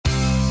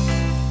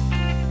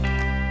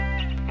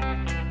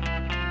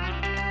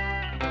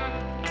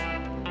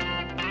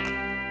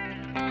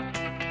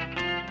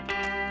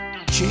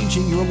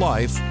changing your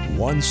life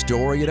one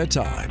story at a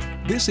time.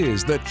 This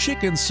is the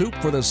Chicken Soup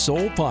for the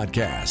Soul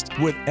podcast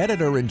with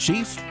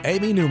Editor-in-Chief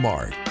Amy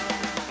Newmark.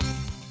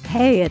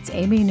 Hey, it's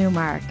Amy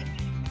Newmark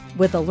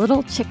with a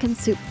little Chicken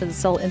Soup for the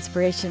Soul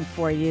inspiration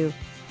for you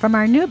from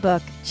our new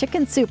book,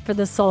 Chicken Soup for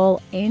the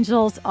Soul,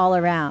 Angels All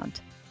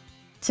Around.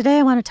 Today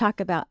I want to talk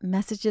about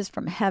messages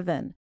from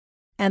heaven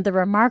and the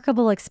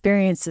remarkable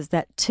experiences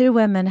that two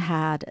women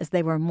had as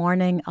they were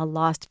mourning a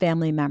lost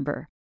family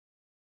member.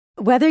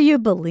 Whether you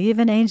believe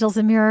in angels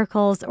and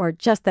miracles or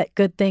just that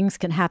good things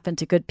can happen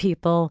to good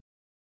people,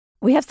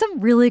 we have some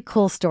really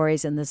cool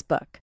stories in this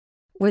book,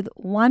 with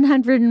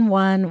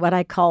 101 what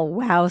I call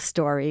wow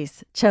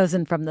stories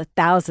chosen from the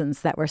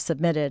thousands that were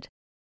submitted.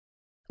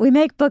 We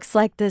make books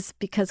like this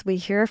because we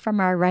hear from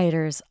our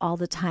writers all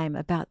the time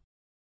about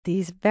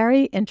these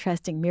very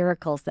interesting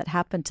miracles that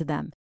happen to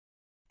them.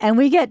 And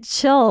we get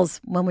chills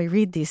when we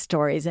read these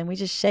stories and we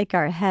just shake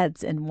our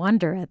heads in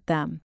wonder at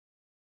them.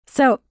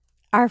 So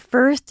our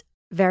first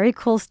very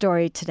cool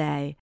story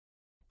today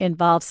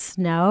involves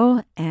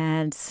snow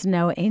and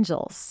snow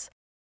angels.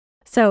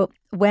 So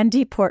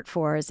Wendy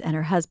Portfors and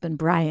her husband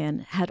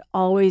Brian had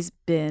always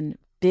been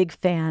big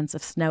fans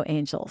of snow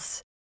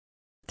angels.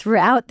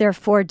 Throughout their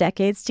 4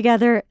 decades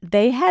together,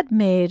 they had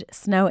made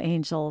snow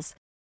angels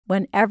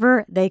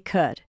whenever they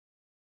could.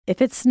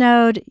 If it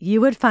snowed, you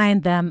would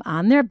find them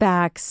on their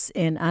backs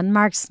in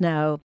unmarked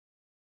snow,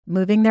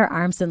 moving their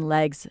arms and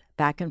legs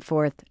back and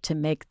forth to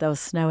make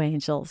those snow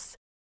angels.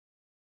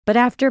 But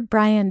after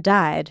Brian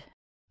died,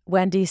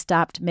 Wendy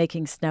stopped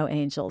making snow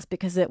angels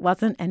because it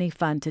wasn't any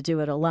fun to do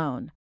it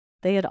alone.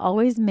 They had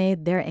always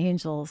made their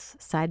angels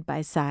side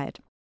by side.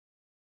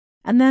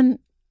 And then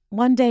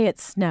one day it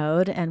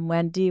snowed and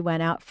Wendy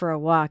went out for a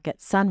walk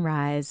at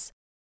sunrise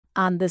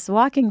on this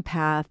walking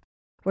path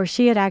where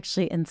she had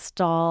actually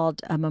installed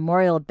a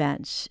memorial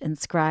bench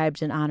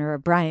inscribed in honor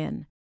of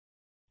Brian.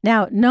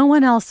 Now, no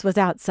one else was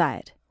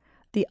outside.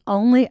 The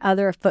only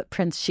other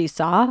footprints she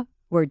saw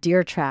were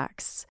deer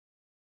tracks.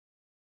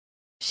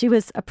 She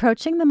was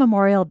approaching the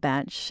memorial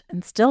bench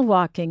and still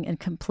walking in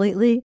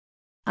completely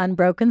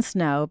unbroken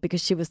snow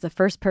because she was the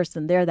first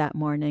person there that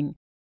morning.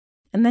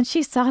 And then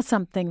she saw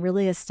something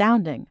really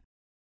astounding.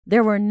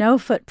 There were no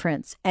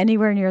footprints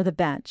anywhere near the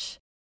bench,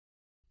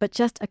 but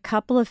just a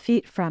couple of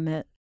feet from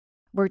it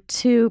were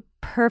 2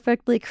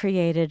 perfectly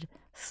created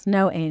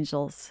snow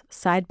angels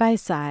side by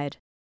side,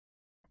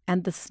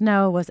 and the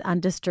snow was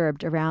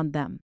undisturbed around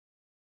them.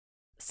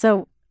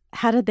 So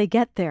how did they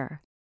get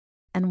there?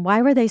 And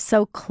why were they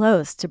so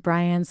close to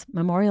Brian's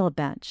memorial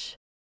bench?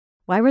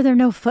 Why were there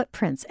no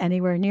footprints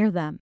anywhere near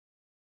them?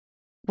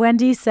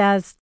 Wendy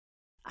says,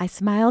 I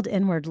smiled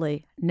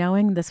inwardly,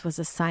 knowing this was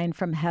a sign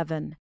from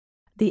heaven.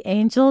 The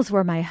angels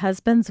were my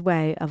husband's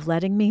way of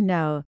letting me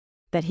know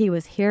that he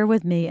was here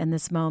with me in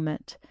this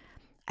moment.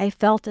 I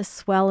felt a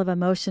swell of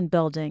emotion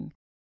building,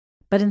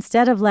 but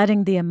instead of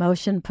letting the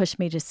emotion push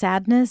me to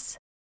sadness,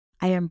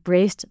 I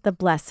embraced the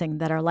blessing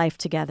that our life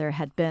together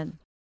had been.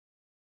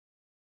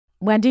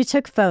 Wendy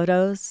took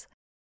photos,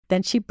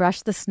 then she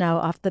brushed the snow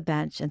off the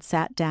bench and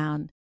sat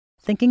down,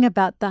 thinking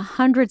about the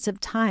hundreds of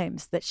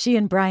times that she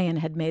and Brian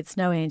had made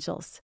snow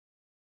angels.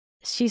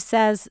 She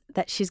says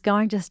that she's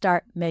going to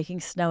start making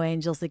snow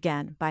angels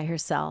again by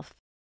herself.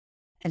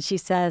 And she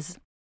says,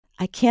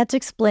 I can't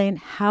explain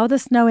how the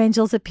snow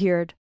angels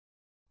appeared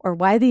or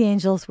why the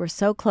angels were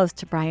so close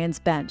to Brian's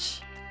bench,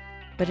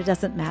 but it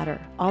doesn't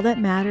matter. All that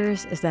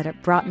matters is that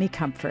it brought me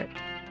comfort.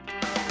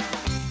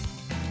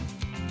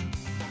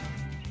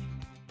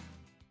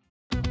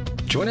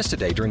 Join us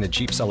today during the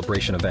Jeep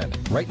Celebration event.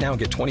 Right now,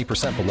 get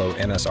 20% below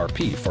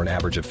MSRP for an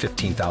average of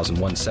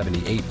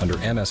 $15,178 under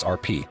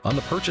MSRP on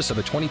the purchase of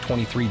a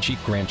 2023 Jeep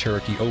Grand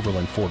Cherokee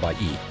Overland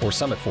 4xE or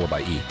Summit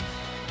 4xE.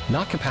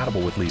 Not compatible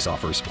with lease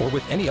offers or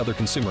with any other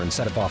consumer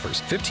incentive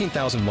offers.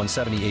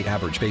 $15,178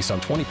 average based on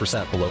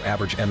 20% below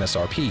average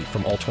MSRP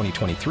from all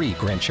 2023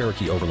 Grand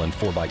Cherokee Overland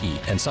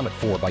 4xE and Summit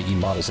 4xE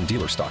models in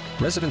dealer stock.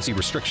 Residency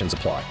restrictions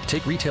apply.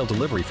 Take retail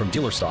delivery from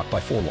dealer stock by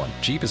 4/1.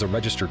 Jeep is a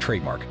registered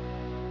trademark.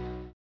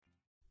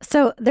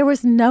 So there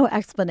was no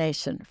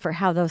explanation for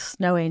how those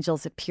snow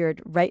angels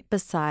appeared right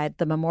beside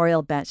the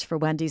memorial bench for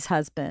Wendy's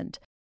husband.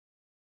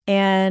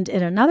 And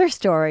in another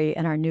story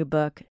in our new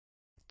book,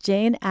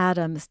 Jane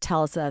Addams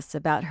tells us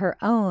about her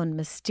own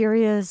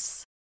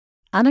mysterious,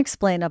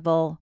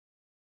 unexplainable,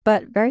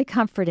 but very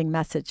comforting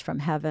message from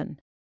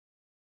heaven.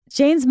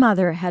 Jane's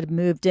mother had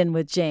moved in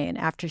with Jane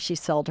after she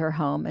sold her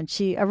home, and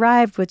she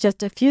arrived with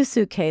just a few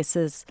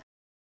suitcases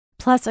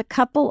plus a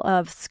couple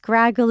of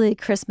scraggly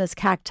Christmas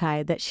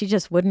cacti that she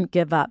just wouldn't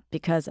give up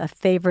because a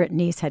favorite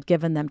niece had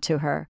given them to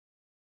her.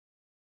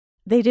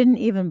 They didn't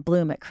even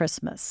bloom at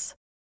Christmas,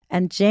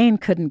 and Jane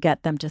couldn't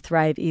get them to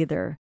thrive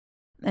either.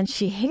 And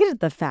she hated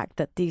the fact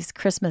that these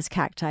Christmas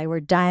cacti were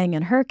dying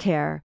in her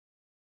care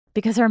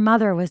because her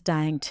mother was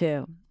dying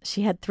too.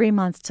 She had 3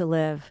 months to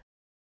live.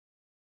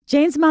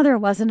 Jane's mother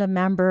wasn't a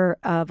member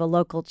of a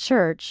local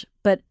church,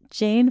 but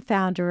Jane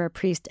found her a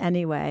priest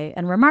anyway,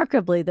 and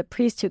remarkably, the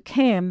priest who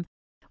came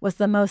was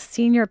the most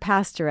senior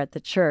pastor at the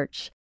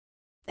church.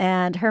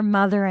 and her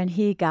mother and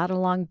he got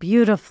along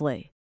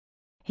beautifully.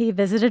 He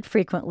visited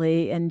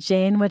frequently, and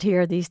Jane would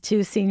hear these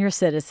two senior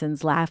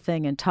citizens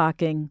laughing and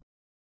talking.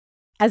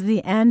 As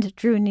the end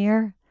drew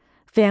near,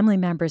 family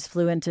members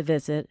flew in to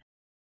visit.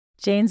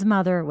 Jane's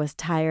mother was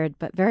tired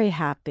but very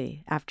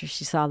happy after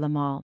she saw them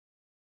all.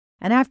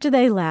 And after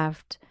they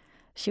left,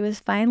 she was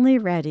finally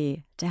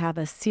ready to have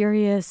a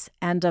serious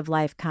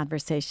end-of-life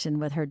conversation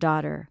with her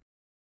daughter.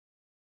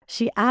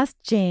 She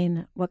asked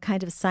Jane what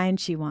kind of sign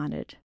she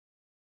wanted,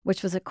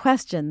 which was a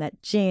question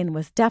that Jane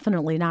was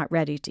definitely not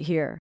ready to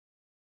hear.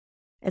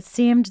 It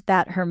seemed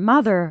that her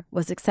mother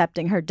was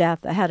accepting her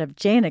death ahead of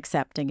Jane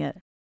accepting it.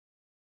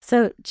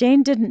 So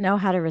Jane didn't know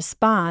how to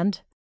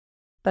respond,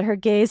 but her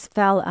gaze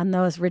fell on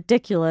those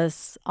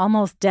ridiculous,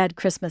 almost dead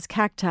Christmas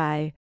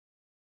cacti,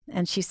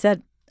 and she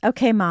said,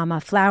 "Okay,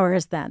 Mama,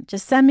 flowers then.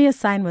 Just send me a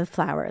sign with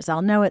flowers.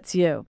 I'll know it's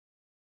you."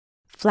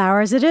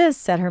 "Flowers it is,"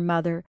 said her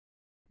mother.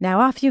 "Now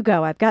off you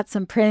go. I've got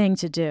some praying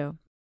to do."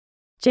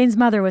 Jane's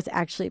mother was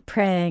actually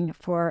praying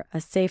for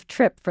a safe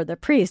trip for the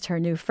priest, her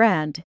new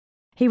friend.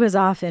 He was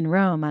off in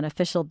Rome on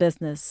official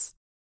business.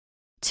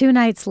 2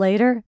 nights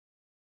later,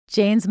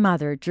 Jane's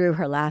mother drew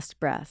her last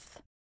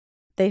breath.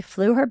 They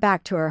flew her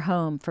back to her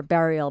home for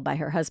burial by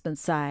her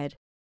husband's side,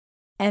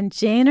 and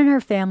Jane and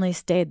her family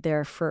stayed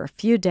there for a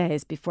few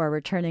days before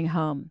returning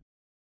home.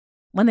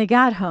 When they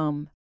got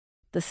home,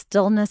 the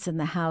stillness in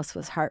the house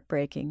was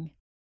heartbreaking.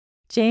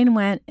 Jane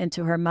went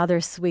into her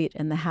mother's suite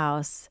in the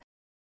house,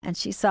 and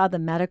she saw the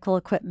medical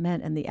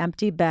equipment and the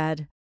empty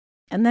bed.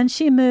 And then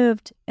she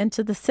moved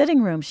into the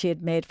sitting room she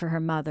had made for her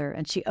mother,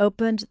 and she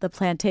opened the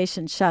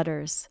plantation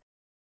shutters.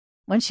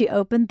 When she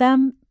opened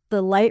them,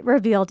 the light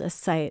revealed a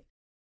sight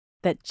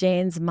that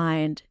Jane's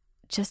mind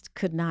just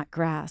could not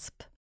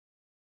grasp.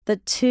 The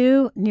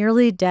 2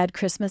 nearly dead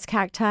Christmas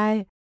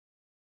cacti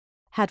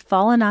had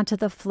fallen onto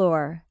the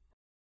floor,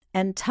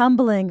 and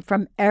tumbling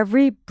from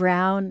every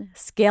brown,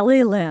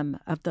 scaly limb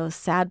of those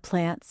sad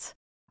plants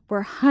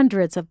were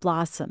hundreds of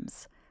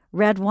blossoms,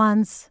 red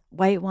ones,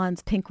 white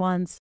ones, pink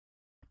ones.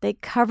 They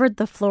covered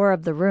the floor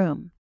of the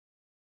room.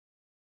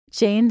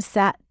 Jane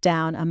sat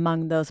down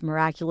among those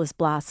miraculous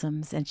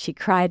blossoms, and she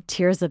cried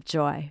tears of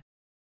joy.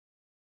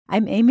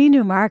 I'm Amy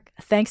Newmark.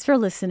 Thanks for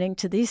listening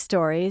to these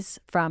stories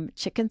from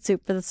Chicken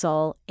Soup for the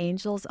Soul,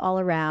 Angels All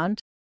Around.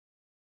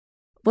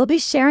 We'll be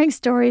sharing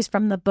stories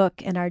from the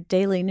book in our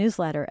daily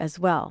newsletter as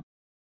well.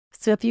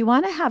 So if you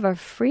want to have a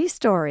free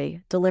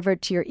story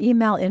delivered to your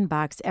email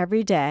inbox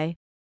every day,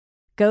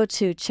 go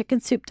to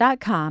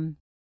chickensoup.com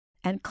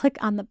and click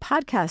on the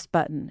podcast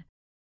button,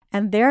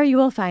 and there you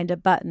will find a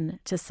button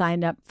to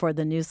sign up for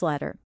the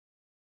newsletter.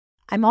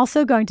 I'm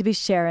also going to be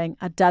sharing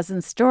a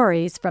dozen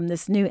stories from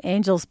this new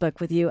Angels book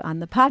with you on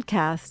the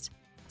podcast,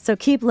 so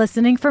keep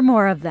listening for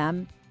more of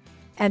them,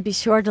 and be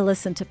sure to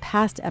listen to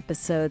past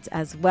episodes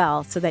as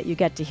well so that you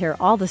get to hear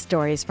all the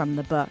stories from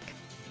the book.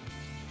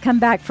 Come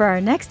back for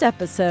our next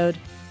episode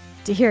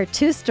to hear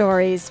 2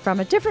 stories from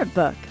a different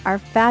book, our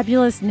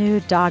fabulous new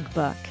dog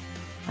book.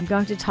 I'm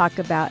going to talk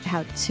about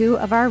how 2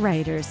 of our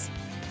writers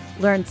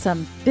learned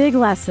some big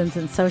lessons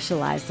in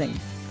socializing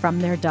from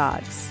their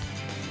dogs.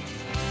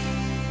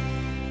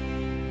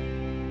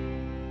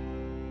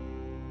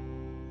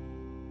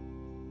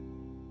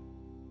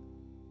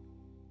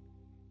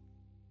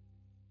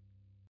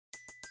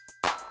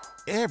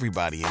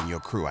 Everybody in your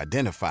crew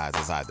identifies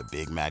as either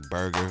Big Mac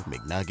Burger,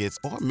 McNuggets,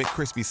 or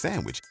McCrispy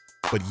Sandwich.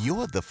 But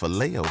you're the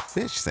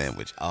Filet-O-Fish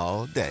Sandwich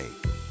all day.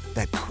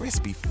 That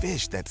crispy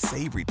fish, that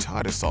savory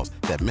tartar sauce,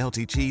 that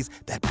melty cheese,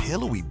 that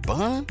pillowy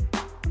bun.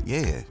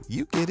 Yeah,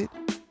 you get it.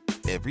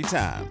 Every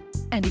time.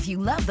 And if you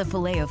love the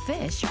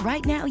Filet-O-Fish,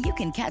 right now you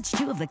can catch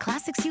 2 of the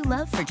classics you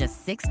love for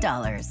just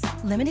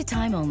 $6. Limited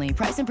time only.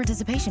 Price and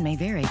participation may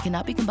vary.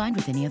 Cannot be combined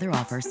with any other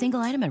offer. Single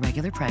item at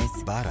regular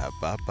price.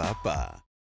 Ba-da-ba-ba-ba.